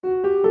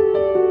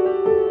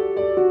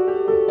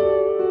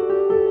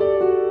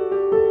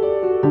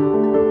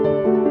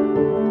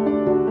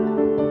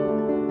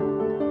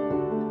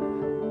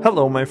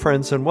Hello, my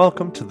friends, and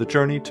welcome to the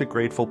Journey to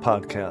Grateful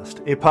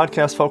podcast, a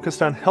podcast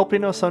focused on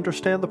helping us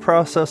understand the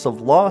process of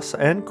loss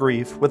and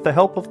grief with the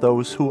help of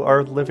those who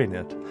are living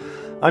it.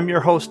 I'm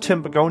your host,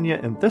 Tim Begonia,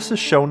 and this is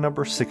show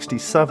number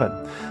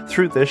 67.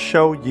 Through this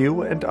show,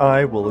 you and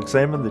I will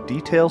examine the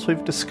details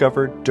we've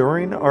discovered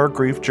during our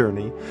grief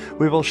journey.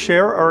 We will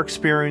share our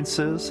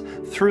experiences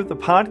through the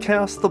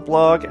podcast, the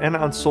blog, and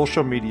on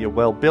social media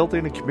while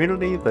building a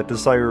community that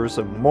desires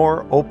a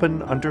more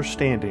open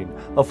understanding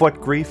of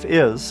what grief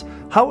is,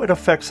 how it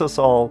affects us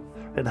all,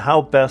 and how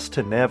best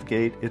to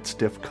navigate its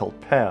difficult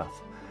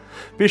path.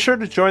 Be sure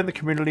to join the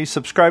community,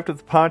 subscribe to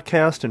the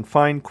podcast, and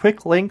find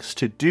quick links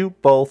to do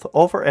both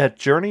over at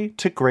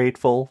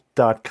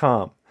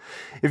journeytograteful.com.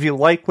 If you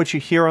like what you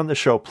hear on the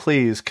show,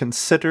 please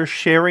consider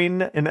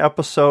sharing an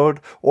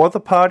episode or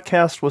the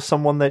podcast with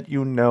someone that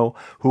you know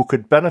who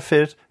could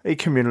benefit a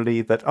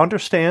community that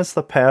understands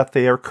the path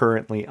they are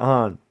currently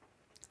on.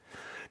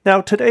 Now,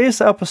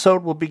 today's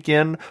episode will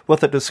begin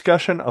with a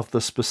discussion of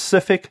the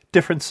specific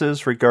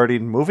differences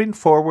regarding moving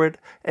forward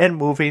and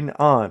moving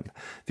on,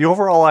 the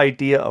overall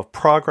idea of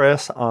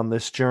progress on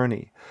this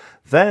journey.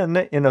 Then,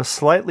 in a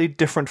slightly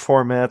different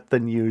format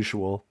than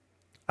usual,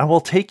 I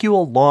will take you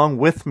along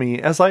with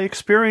me as I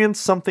experience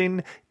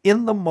something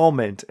in the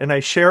moment and I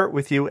share it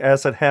with you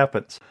as it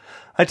happens.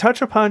 I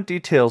touch upon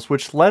details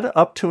which led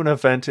up to an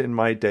event in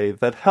my day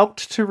that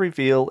helped to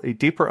reveal a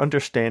deeper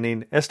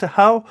understanding as to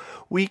how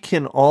we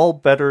can all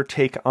better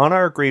take on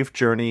our grief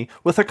journey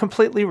with a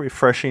completely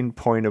refreshing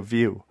point of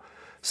view.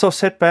 So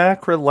sit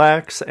back,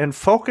 relax, and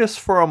focus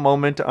for a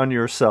moment on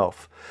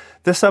yourself.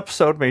 This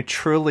episode may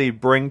truly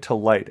bring to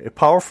light a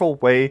powerful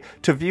way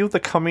to view the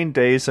coming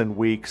days and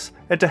weeks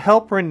and to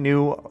help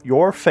renew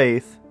your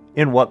faith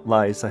in what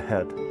lies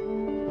ahead.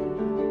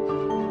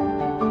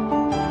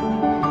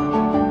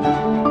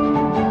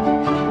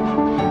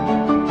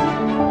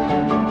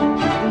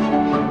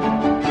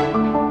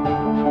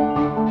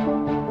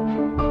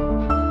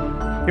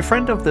 A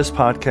friend of this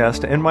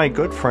podcast and my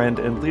good friend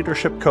and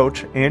leadership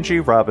coach, Angie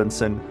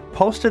Robinson,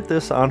 posted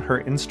this on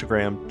her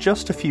Instagram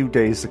just a few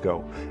days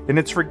ago, and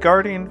it's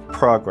regarding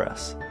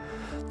progress.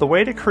 The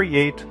way to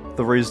create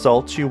the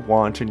results you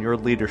want in your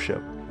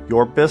leadership,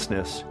 your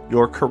business,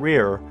 your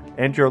career,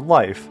 and your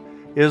life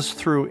is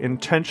through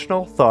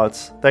intentional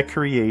thoughts that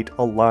create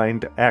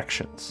aligned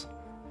actions.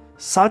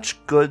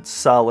 Such good,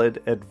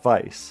 solid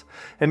advice.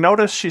 And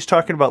notice she's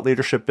talking about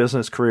leadership,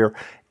 business, career,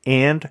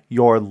 and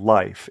your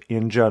life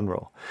in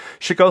general.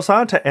 She goes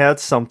on to add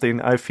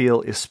something I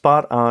feel is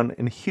spot on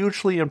and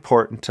hugely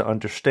important to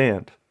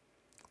understand.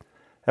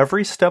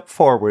 Every step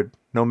forward,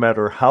 no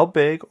matter how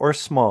big or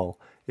small,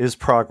 is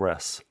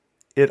progress.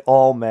 It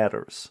all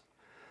matters.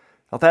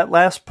 Now, that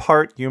last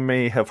part you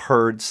may have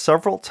heard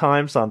several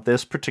times on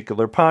this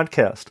particular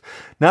podcast,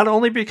 not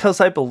only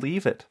because I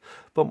believe it,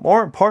 but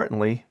more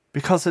importantly,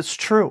 because it's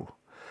true.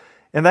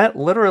 And that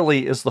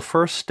literally is the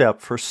first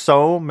step for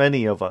so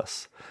many of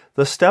us.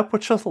 The step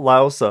which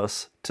allows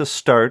us to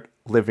start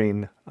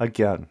living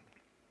again.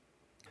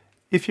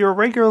 If you're a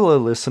regular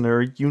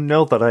listener, you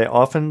know that I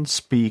often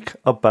speak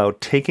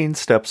about taking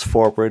steps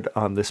forward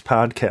on this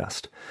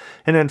podcast.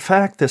 And in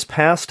fact, this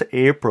past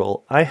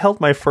April, I held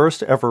my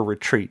first ever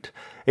retreat,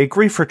 a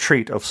grief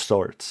retreat of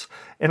sorts,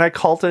 and I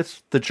called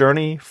it the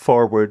Journey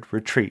Forward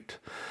Retreat.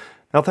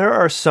 Now, there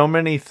are so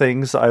many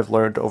things I've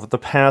learned over the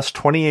past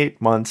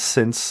 28 months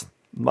since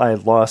I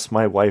lost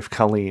my wife,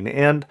 Colleen,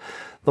 and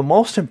the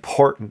most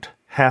important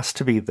has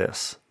to be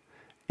this.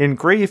 In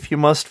grief, you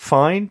must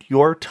find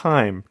your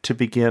time to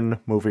begin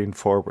moving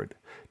forward,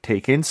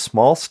 taking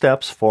small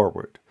steps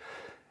forward.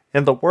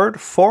 And the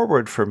word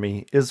forward for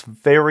me is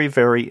very,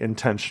 very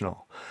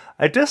intentional.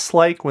 I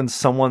dislike when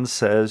someone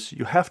says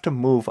you have to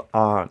move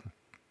on.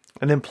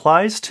 It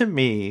implies to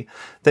me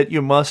that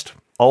you must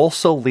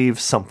also leave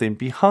something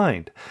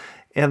behind,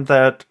 and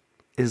that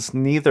is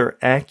neither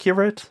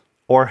accurate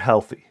or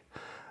healthy.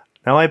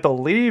 Now, I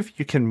believe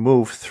you can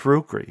move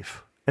through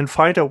grief and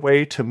find a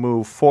way to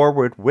move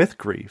forward with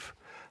grief.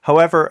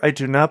 However, I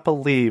do not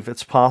believe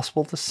it's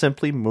possible to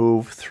simply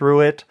move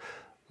through it,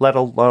 let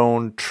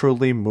alone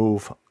truly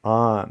move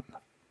on.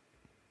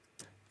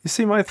 You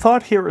see, my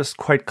thought here is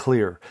quite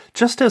clear.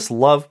 Just as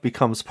love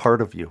becomes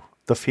part of you,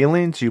 the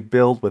feelings you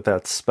build with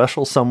that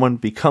special someone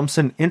becomes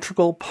an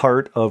integral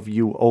part of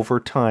you over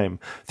time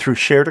through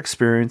shared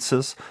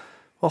experiences,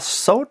 well,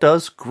 so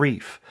does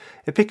grief.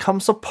 It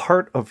becomes a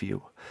part of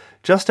you.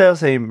 Just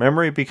as a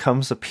memory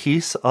becomes a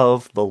piece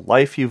of the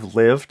life you've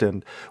lived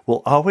and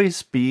will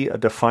always be a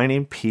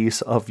defining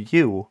piece of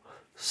you,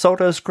 so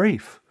does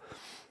grief.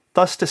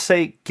 Thus, to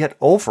say get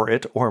over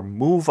it or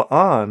move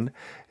on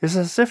is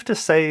as if to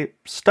say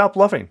stop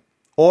loving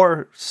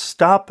or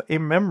stop a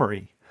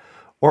memory,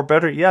 or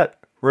better yet,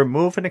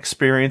 remove an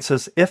experience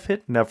as if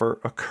it never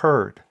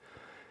occurred.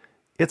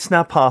 It's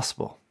not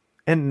possible,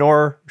 and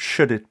nor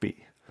should it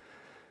be.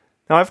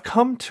 Now, I've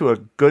come to a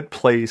good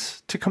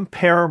place to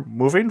compare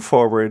moving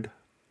forward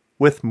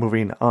with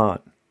moving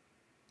on.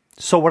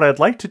 So what I'd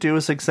like to do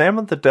is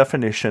examine the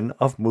definition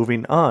of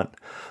moving on,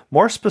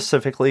 more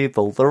specifically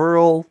the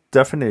literal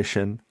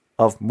definition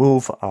of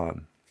move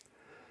on.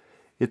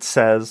 It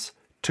says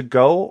to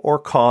go or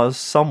cause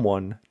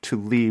someone to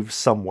leave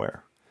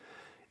somewhere.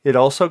 It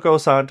also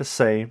goes on to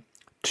say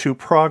to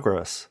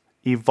progress,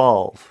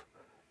 evolve.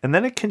 And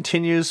then it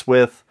continues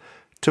with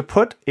to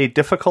put a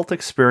difficult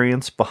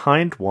experience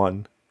behind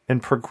one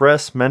and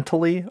progress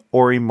mentally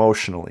or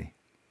emotionally.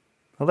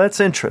 Well, that's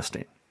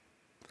interesting.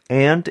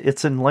 And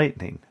it's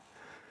enlightening.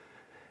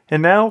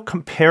 And now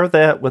compare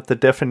that with the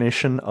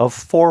definition of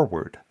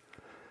forward.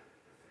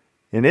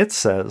 And it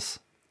says,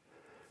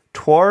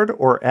 toward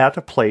or at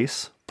a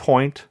place,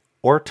 point,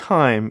 or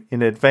time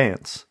in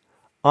advance,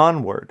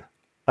 onward,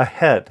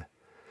 ahead,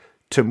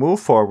 to move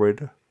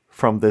forward,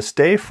 from this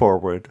day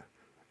forward,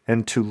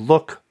 and to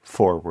look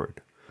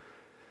forward.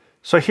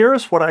 So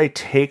here's what I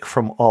take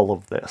from all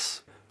of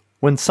this.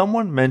 When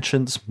someone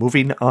mentions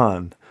moving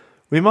on,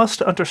 we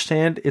must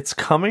understand it's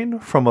coming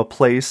from a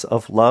place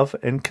of love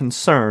and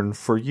concern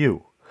for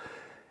you.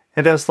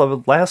 And as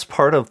the last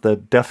part of the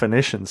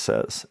definition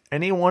says,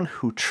 anyone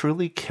who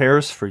truly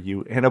cares for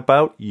you and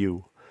about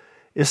you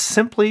is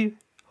simply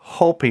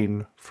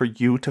hoping for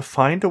you to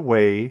find a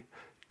way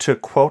to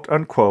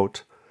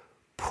quote-unquote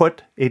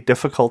put a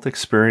difficult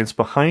experience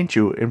behind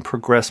you and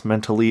progress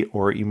mentally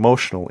or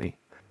emotionally.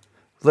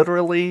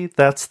 Literally,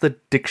 that's the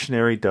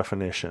dictionary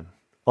definition.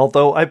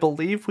 Although I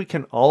believe we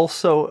can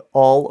also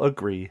all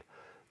agree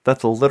that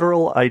the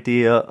literal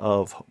idea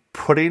of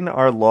putting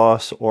our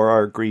loss or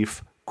our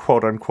grief,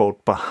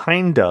 quote-unquote,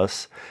 behind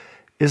us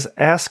is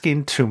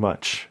asking too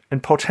much,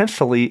 and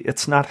potentially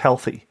it's not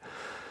healthy.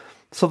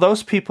 So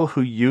those people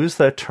who use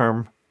that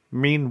term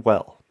mean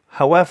well.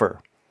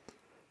 However,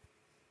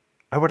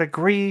 I would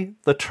agree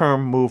the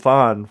term move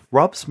on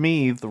rubs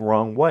me the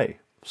wrong way.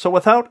 So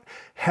without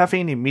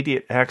having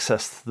immediate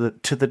access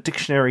to the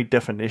dictionary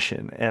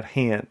definition at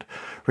hand,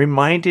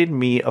 reminding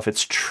me of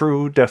its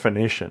true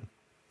definition,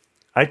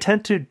 I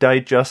tend to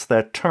digest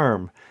that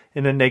term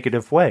in a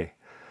negative way.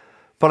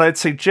 But I'd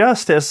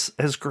suggest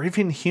as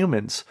grieving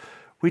humans,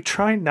 we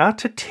try not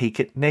to take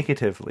it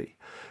negatively.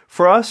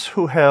 For us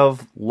who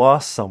have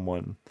lost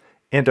someone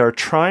and are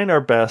trying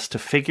our best to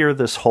figure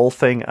this whole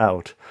thing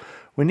out,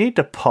 we need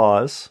to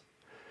pause.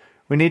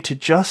 We need to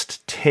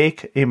just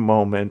take a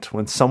moment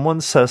when someone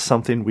says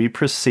something we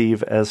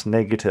perceive as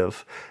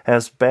negative,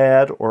 as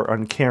bad or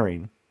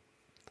uncaring,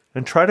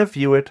 and try to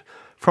view it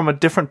from a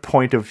different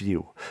point of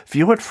view.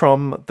 View it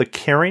from the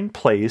caring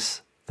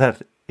place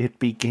that it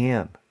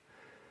began.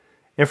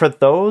 And for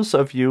those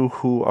of you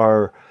who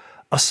are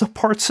a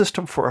support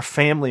system for a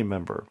family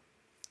member,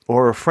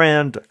 or a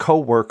friend, a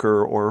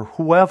coworker, or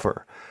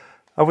whoever,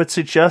 I would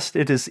suggest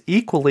it is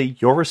equally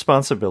your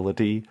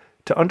responsibility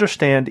to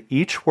understand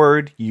each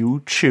word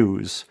you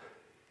choose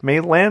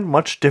may land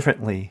much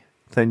differently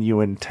than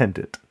you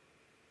intended.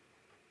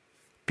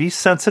 Be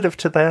sensitive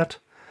to that,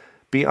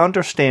 be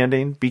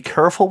understanding, be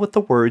careful with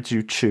the words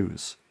you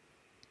choose,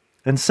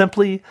 and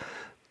simply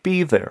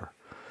be there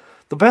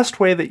the best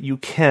way that you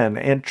can,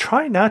 and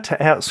try not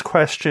to ask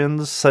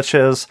questions such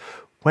as,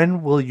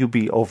 when will you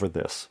be over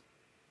this?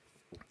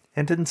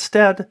 And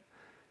instead,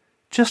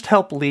 just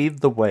help lead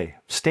the way.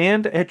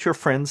 Stand at your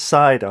friend's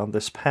side on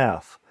this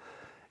path.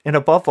 And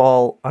above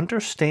all,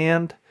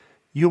 understand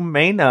you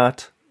may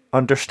not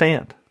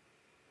understand.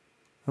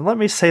 And let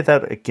me say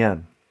that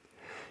again.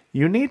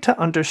 You need to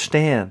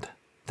understand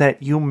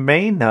that you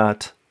may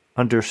not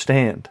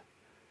understand.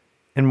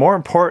 And more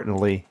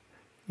importantly,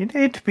 you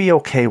need to be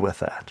okay with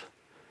that.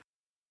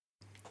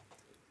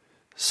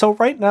 So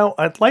right now,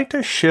 I'd like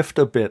to shift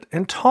a bit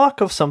and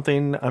talk of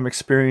something I'm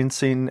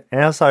experiencing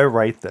as I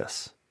write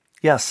this.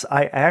 Yes,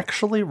 I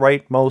actually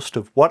write most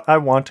of what I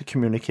want to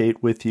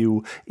communicate with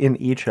you in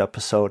each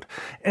episode,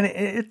 and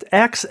it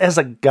acts as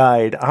a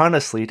guide,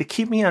 honestly, to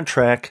keep me on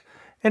track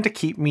and to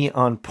keep me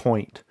on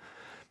point.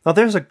 Now,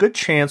 there's a good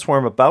chance where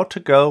I'm about to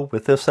go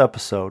with this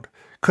episode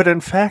could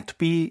in fact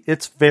be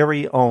its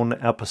very own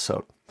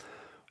episode.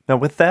 Now,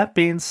 with that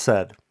being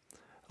said,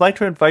 I'd like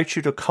to invite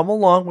you to come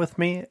along with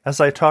me as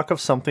I talk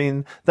of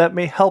something that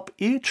may help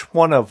each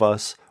one of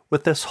us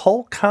with this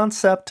whole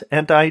concept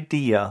and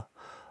idea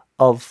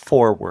of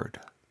forward.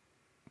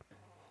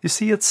 You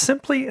see, it's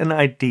simply an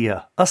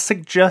idea, a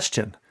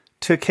suggestion,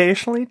 to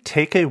occasionally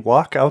take a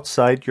walk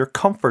outside your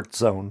comfort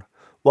zone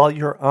while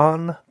you're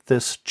on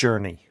this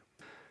journey.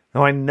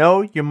 Now, I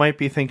know you might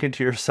be thinking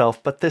to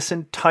yourself, but this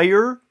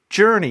entire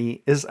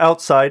journey is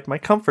outside my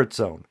comfort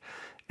zone.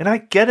 And I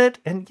get it,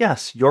 and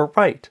yes, you're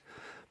right.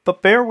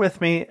 But bear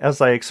with me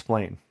as I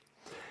explain.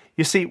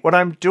 You see, what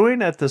I'm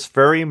doing at this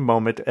very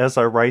moment as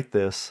I write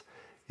this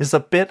is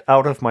a bit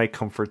out of my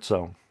comfort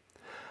zone.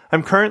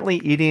 I'm currently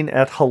eating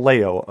at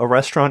Haleo, a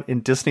restaurant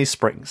in Disney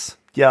Springs.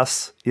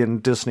 Yes, in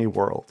Disney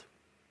World.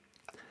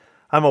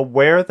 I'm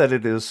aware that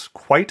it is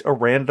quite a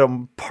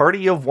random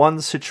party of one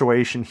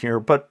situation here,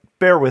 but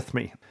bear with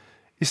me.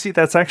 You see,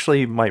 that's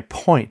actually my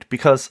point,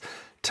 because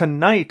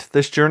tonight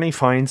this journey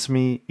finds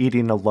me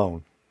eating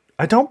alone.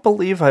 I don't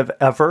believe I've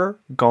ever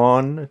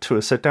gone to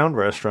a sit-down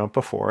restaurant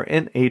before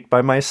and ate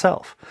by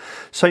myself.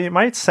 So you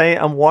might say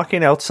I'm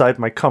walking outside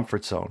my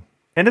comfort zone.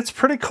 And it's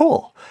pretty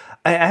cool.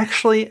 I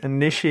actually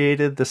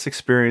initiated this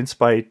experience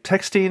by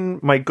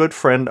texting my good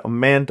friend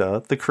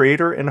Amanda, the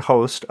creator and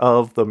host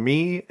of the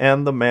Me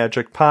and the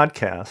Magic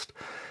podcast.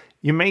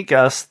 You may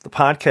guess the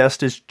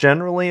podcast is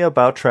generally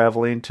about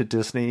traveling to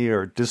Disney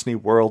or Disney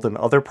World and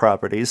other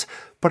properties,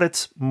 but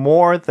it's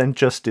more than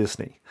just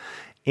Disney.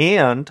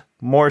 And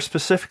more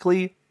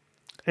specifically,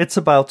 it's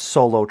about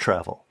solo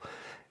travel.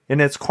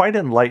 And it's quite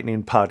an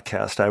enlightening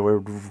podcast. I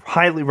would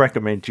highly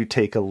recommend you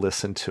take a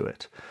listen to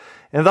it.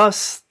 And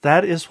thus,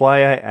 that is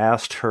why I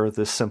asked her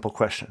this simple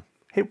question.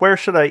 Hey, where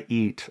should I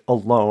eat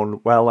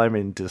alone while I'm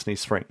in Disney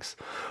Springs?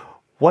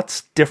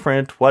 What's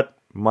different? What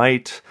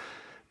might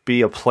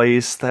be a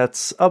place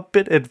that's a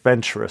bit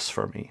adventurous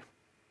for me?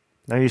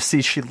 Now, you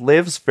see, she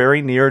lives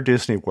very near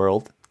Disney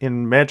World,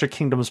 in Magic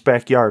Kingdom's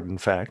backyard, in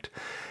fact,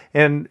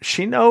 and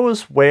she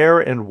knows where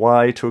and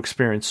why to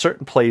experience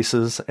certain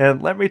places,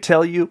 and let me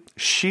tell you,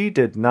 she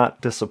did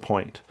not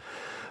disappoint.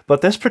 But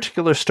this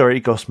particular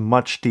story goes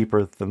much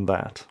deeper than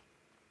that.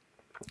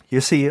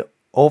 You see,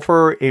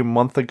 over a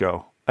month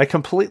ago, I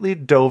completely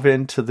dove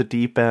into the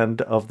deep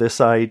end of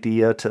this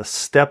idea to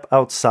step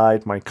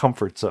outside my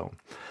comfort zone.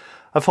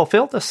 I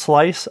fulfilled a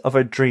slice of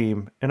a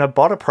dream and I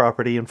bought a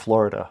property in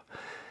Florida,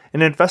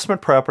 an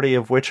investment property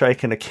of which I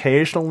can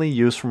occasionally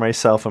use for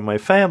myself and my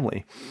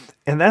family.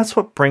 And that's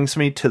what brings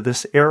me to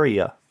this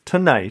area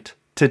tonight,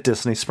 to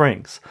Disney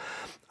Springs.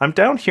 I'm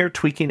down here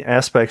tweaking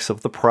aspects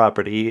of the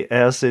property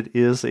as it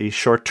is a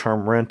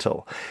short-term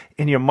rental.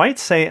 And you might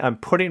say I'm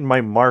putting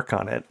my mark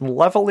on it and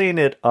leveling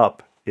it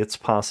up its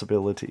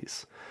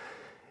possibilities.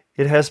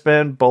 It has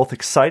been both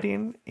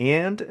exciting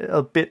and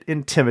a bit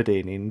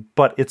intimidating,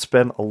 but it's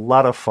been a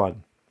lot of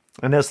fun.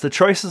 And as the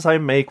choices I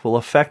make will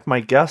affect my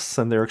guests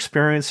and their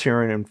experience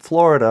here in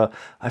Florida,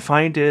 I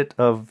find it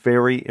a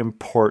very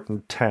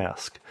important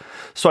task.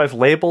 So I've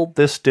labeled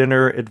this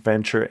dinner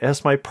adventure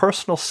as my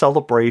personal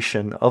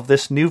celebration of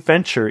this new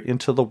venture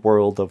into the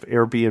world of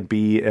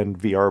Airbnb and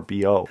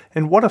VRBO.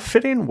 And what a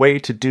fitting way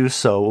to do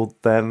so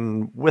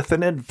than with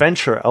an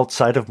adventure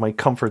outside of my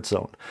comfort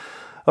zone.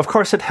 Of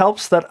course, it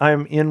helps that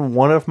I'm in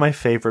one of my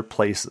favorite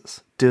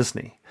places,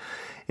 Disney.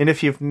 And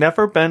if you've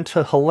never been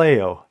to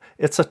Jaleo,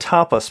 it's a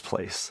tapas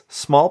place,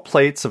 small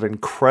plates of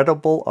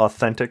incredible,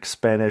 authentic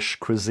Spanish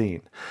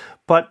cuisine.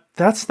 But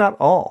that's not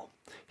all.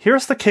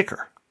 Here's the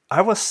kicker. I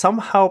was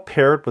somehow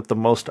paired with the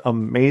most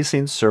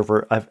amazing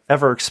server I've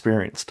ever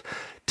experienced.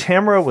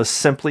 Tamara was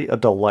simply a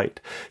delight.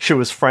 She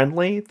was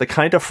friendly, the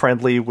kind of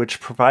friendly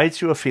which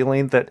provides you a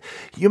feeling that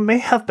you may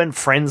have been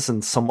friends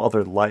in some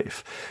other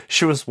life.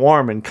 She was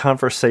warm and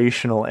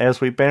conversational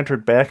as we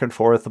bantered back and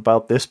forth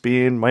about this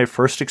being my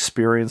first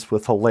experience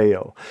with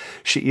Jaleo.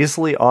 She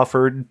easily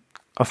offered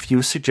a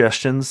few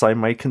suggestions I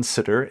might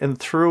consider, and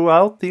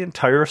throughout the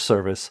entire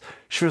service,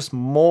 she was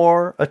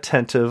more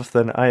attentive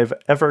than I have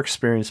ever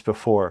experienced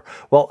before,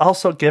 while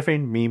also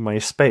giving me my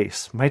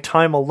space, my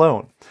time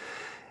alone.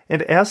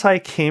 And as I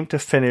came to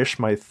finish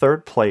my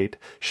third plate,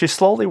 she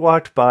slowly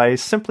walked by,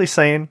 simply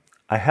saying,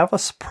 "I have a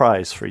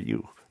surprise for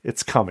you.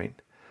 It's coming."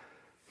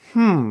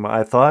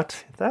 I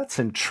thought, that's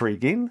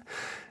intriguing.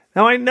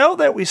 Now, I know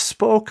that we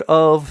spoke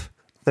of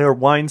their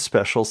wine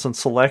specials and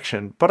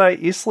selection, but I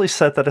easily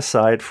set that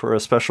aside for a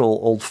special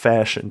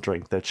old-fashioned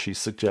drink that she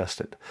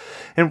suggested.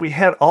 And we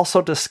had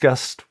also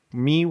discussed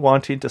me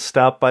wanting to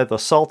stop by the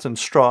Salt and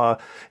Straw.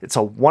 It's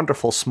a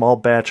wonderful small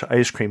batch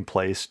ice cream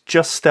place,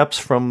 just steps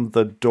from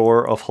the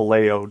door of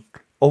Jaleo,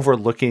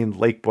 overlooking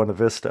Lake Buena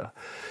Vista.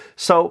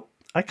 So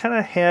I kind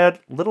of had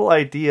little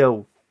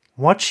idea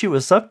what she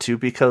was up to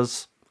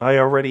because I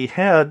already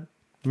had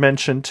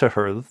mentioned to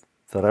her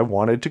that I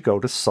wanted to go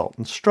to Salt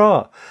and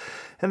Straw.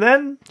 And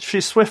then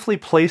she swiftly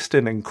placed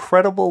an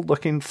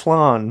incredible-looking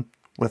flan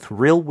with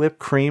real whipped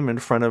cream in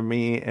front of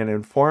me and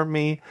informed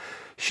me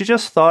she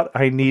just thought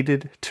I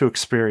needed to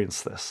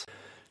experience this.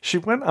 She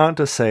went on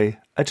to say,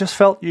 "I just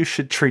felt you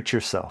should treat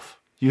yourself.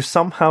 You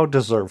somehow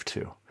deserve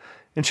to."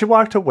 And she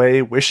walked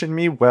away wishing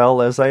me well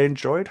as I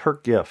enjoyed her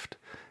gift.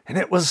 And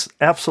it was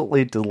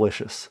absolutely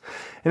delicious.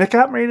 And it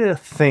got me to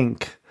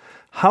think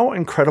how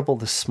incredible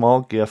this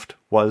small gift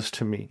was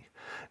to me.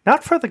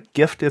 Not for the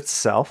gift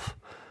itself,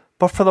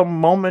 but for the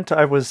moment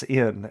I was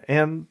in,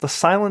 and the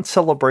silent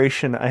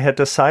celebration I had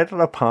decided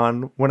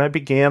upon when I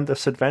began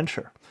this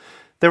adventure.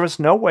 There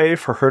was no way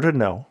for her to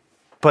know,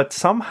 but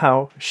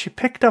somehow she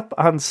picked up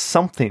on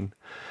something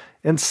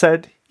and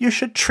said, "You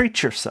should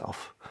treat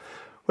yourself."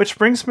 Which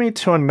brings me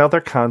to another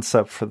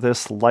concept for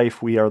this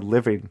life we are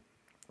living,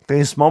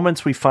 these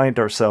moments we find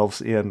ourselves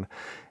in,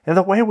 and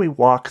the way we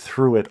walk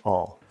through it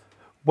all.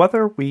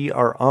 Whether we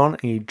are on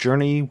a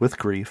journey with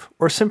grief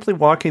or simply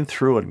walking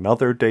through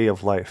another day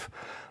of life,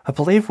 I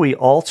believe we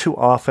all too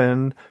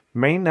often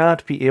may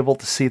not be able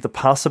to see the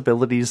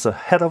possibilities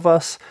ahead of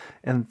us,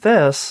 and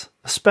this,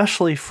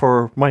 especially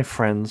for my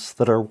friends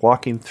that are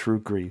walking through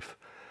grief,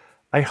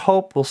 I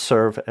hope will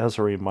serve as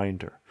a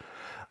reminder.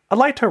 I'd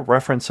like to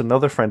reference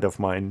another friend of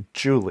mine,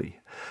 Julie.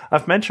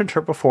 I've mentioned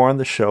her before on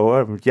the show.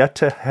 I've yet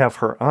to have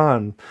her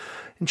on,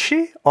 and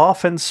she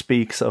often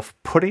speaks of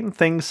putting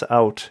things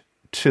out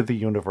to the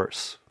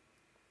universe,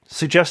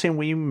 suggesting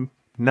we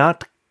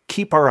not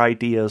keep our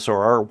ideas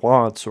or our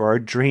wants or our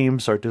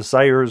dreams, our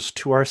desires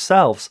to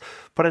ourselves,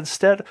 but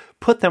instead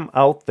put them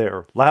out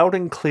there loud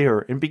and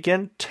clear and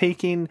begin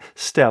taking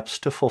steps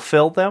to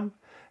fulfill them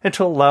and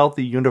to allow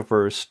the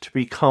universe to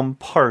become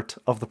part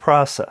of the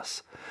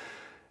process.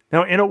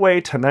 Now, in a way,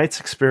 tonight's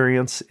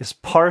experience is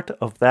part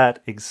of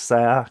that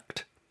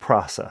exact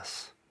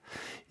process.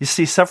 You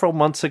see, several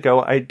months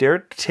ago, I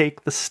dared to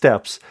take the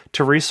steps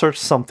to research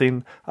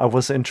something I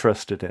was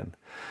interested in,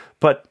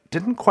 but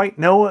didn't quite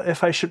know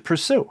if I should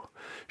pursue.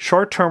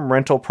 Short-term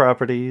rental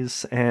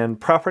properties and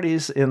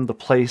properties in the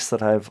place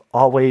that I've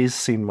always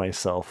seen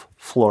myself,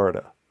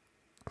 Florida.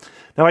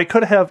 Now, I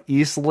could have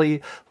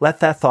easily let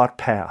that thought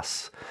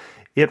pass.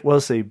 It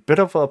was a bit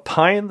of a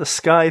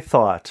pie-in-the-sky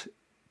thought,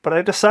 but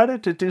I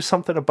decided to do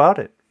something about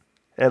it,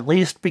 at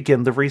least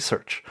begin the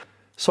research.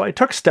 So I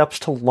took steps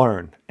to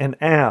learn and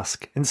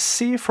ask and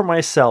see for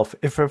myself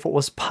if it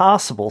was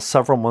possible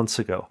several months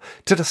ago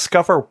to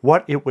discover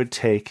what it would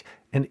take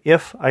and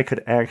if I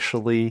could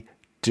actually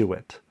do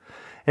it.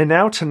 And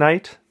now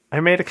tonight, I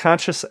made a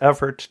conscious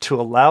effort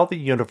to allow the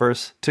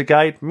universe to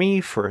guide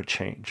me for a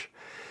change.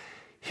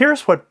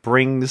 Here's what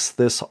brings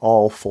this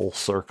all full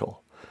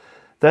circle.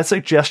 That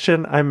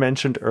suggestion I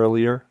mentioned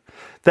earlier,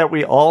 that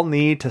we all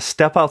need to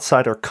step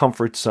outside our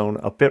comfort zone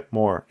a bit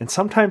more and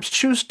sometimes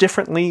choose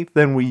differently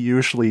than we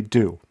usually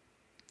do.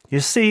 You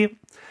see,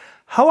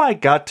 how I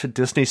got to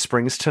Disney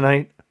Springs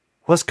tonight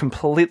was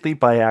completely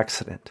by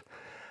accident.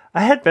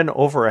 I had been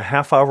over a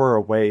half hour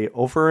away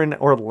over in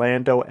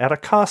Orlando at a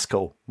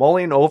Costco,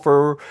 mulling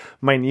over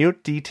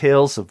minute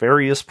details of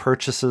various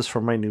purchases for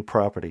my new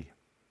property.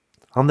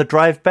 On the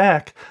drive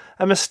back,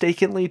 I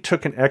mistakenly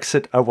took an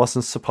exit I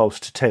wasn't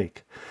supposed to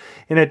take.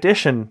 In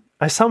addition,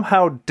 I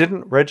somehow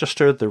didn't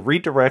register the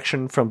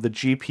redirection from the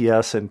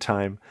GPS in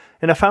time,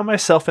 and I found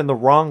myself in the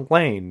wrong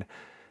lane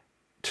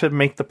to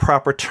make the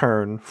proper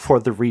turn for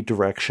the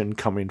redirection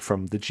coming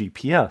from the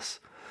GPS.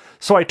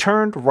 So I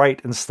turned right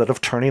instead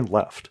of turning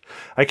left.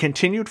 I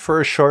continued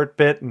for a short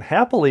bit and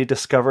happily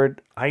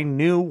discovered I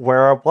knew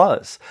where I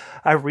was.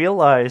 I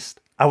realized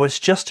I was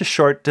just a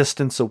short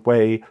distance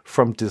away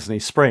from Disney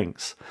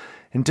Springs.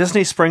 And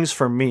Disney Springs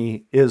for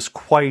me is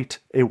quite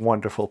a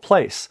wonderful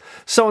place.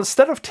 So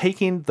instead of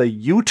taking the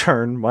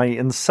U-turn my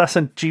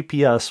incessant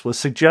GPS was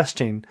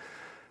suggesting,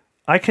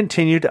 I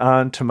continued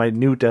on to my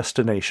new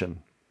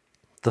destination,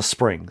 the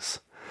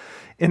Springs.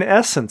 In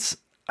essence,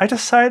 I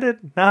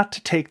decided not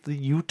to take the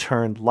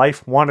U-turn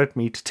life wanted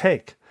me to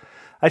take.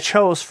 I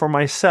chose for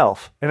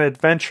myself an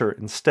adventure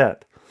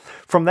instead.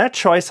 From that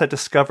choice, I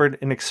discovered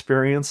an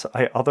experience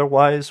I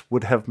otherwise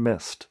would have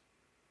missed.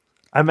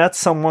 I met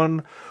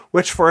someone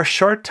which for a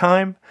short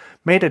time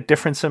made a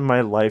difference in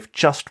my life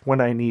just when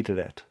I needed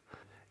it.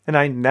 And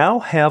I now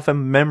have a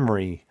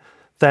memory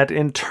that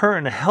in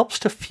turn helps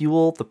to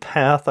fuel the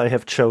path I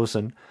have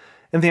chosen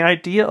and the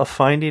idea of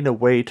finding a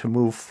way to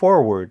move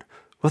forward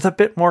with a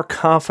bit more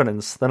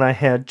confidence than I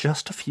had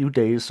just a few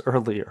days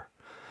earlier.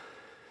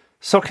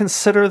 So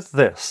consider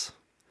this.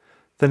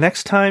 The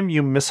next time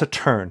you miss a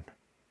turn,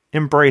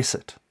 embrace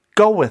it,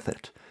 go with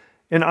it,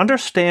 and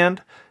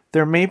understand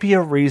there may be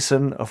a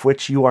reason of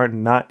which you are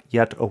not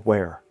yet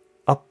aware,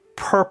 a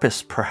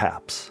purpose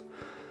perhaps.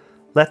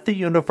 Let the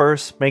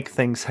universe make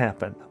things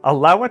happen.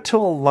 Allow it to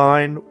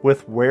align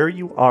with where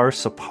you are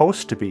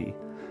supposed to be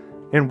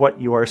and what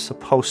you are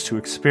supposed to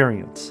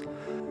experience.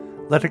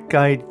 Let it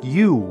guide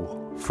you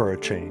for a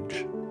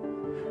change.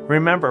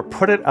 Remember,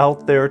 put it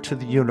out there to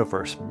the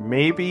universe.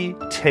 Maybe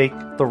take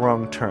the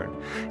wrong turn.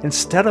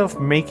 Instead of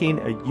making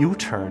a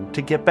U-turn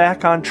to get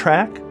back on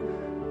track,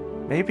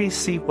 maybe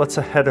see what's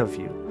ahead of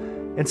you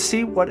and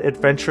see what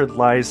adventure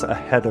lies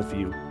ahead of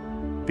you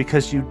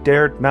because you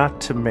dared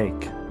not to make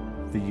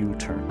the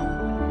U-turn.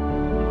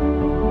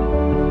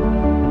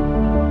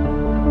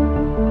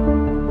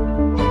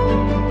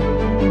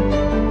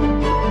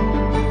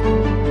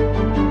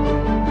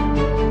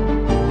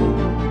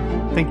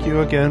 Thank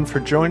you again for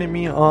joining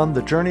me on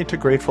the Journey to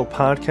Grateful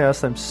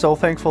podcast. I'm so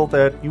thankful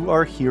that you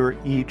are here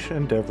each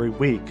and every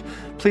week.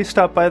 Please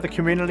stop by the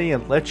community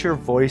and let your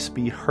voice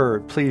be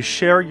heard. Please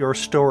share your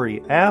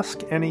story.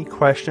 Ask any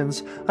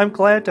questions. I'm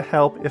glad to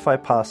help if I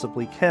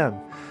possibly can.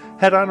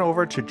 Head on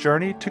over to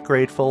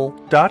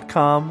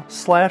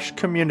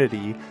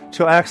journeytograteful.com/community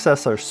to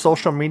access our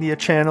social media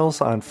channels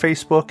on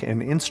Facebook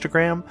and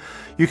Instagram.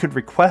 You can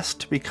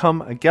request to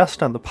become a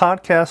guest on the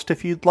podcast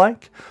if you'd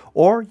like,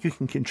 or you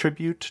can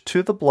contribute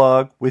to the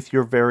blog with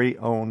your very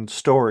own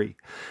story.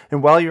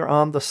 And while you're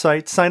on the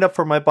site, sign up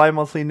for my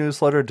bi-monthly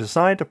newsletter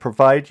designed to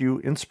provide you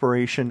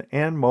inspiration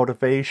and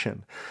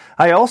motivation.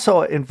 I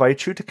also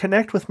invite you to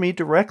connect with me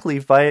directly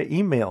via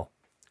email.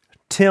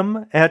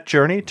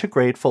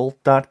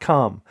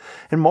 tim@journeytograteful.com.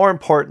 And more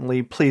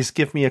importantly, please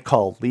give me a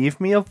call. Leave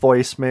me a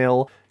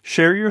voicemail.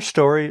 Share your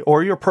story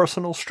or your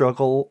personal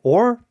struggle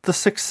or the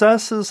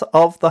successes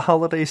of the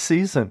holiday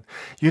season.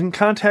 You can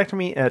contact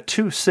me at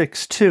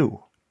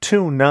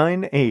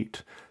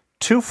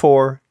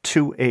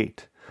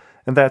 262-298-2428.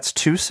 And that's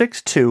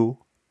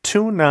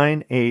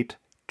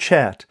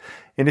 262-298-CHAT.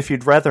 And if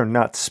you'd rather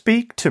not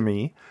speak to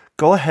me,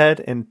 go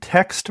ahead and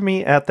text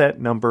me at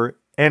that number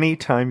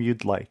anytime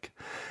you'd like.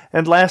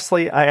 And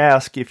lastly, I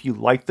ask if you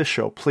like the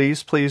show,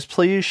 please, please,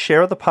 please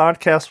share the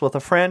podcast with a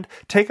friend.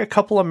 Take a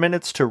couple of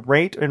minutes to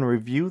rate and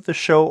review the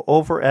show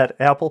over at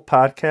Apple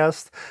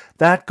Podcasts.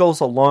 That goes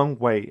a long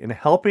way in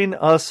helping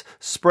us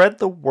spread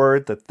the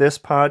word that this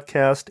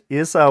podcast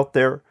is out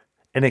there,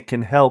 and it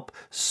can help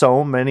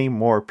so many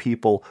more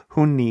people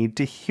who need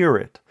to hear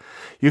it.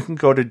 You can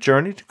go to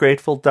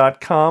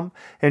journeytograteful.com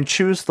and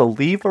choose the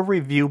Leave a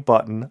Review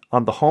button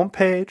on the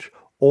homepage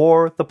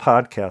or the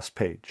podcast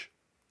page.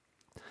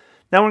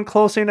 Now, in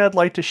closing, I'd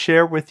like to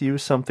share with you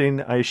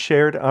something I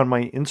shared on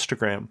my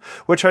Instagram,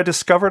 which I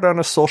discovered on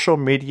a social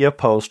media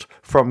post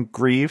from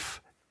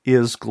Grief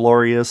is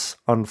Glorious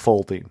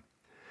Unfolding.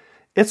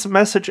 Its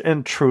message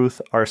and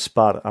truth are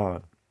spot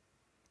on.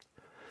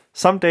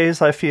 Some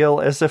days I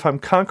feel as if I'm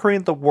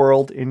conquering the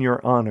world in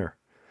your honor.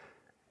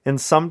 And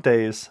some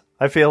days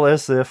I feel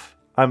as if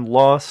I'm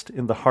lost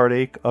in the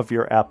heartache of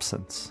your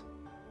absence.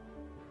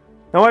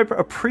 Now, I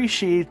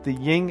appreciate the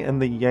yin and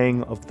the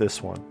yang of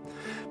this one,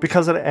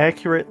 because it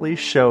accurately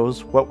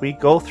shows what we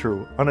go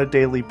through on a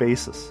daily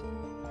basis.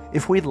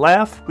 If we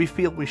laugh, we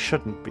feel we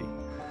shouldn't be.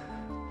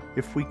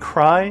 If we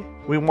cry,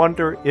 we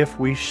wonder if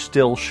we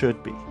still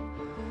should be.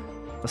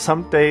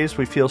 Some days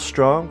we feel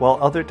strong, while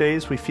other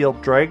days we feel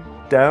dragged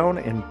down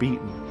and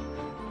beaten.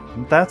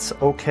 And that's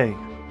okay,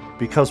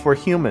 because we're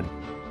human,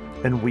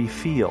 and we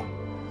feel.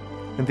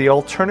 And the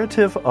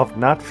alternative of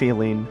not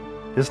feeling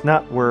is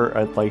not where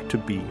I'd like to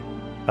be,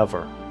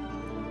 ever.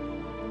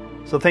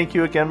 So thank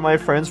you again, my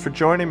friends, for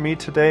joining me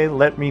today.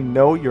 Let me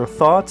know your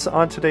thoughts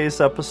on today's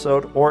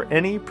episode or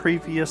any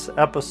previous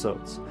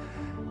episodes.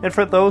 And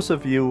for those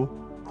of you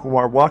who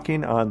are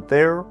walking on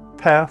their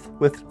path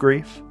with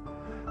grief,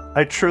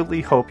 I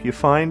truly hope you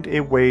find a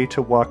way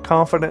to walk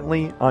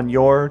confidently on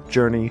your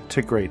journey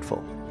to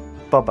grateful.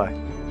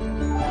 Bye-bye.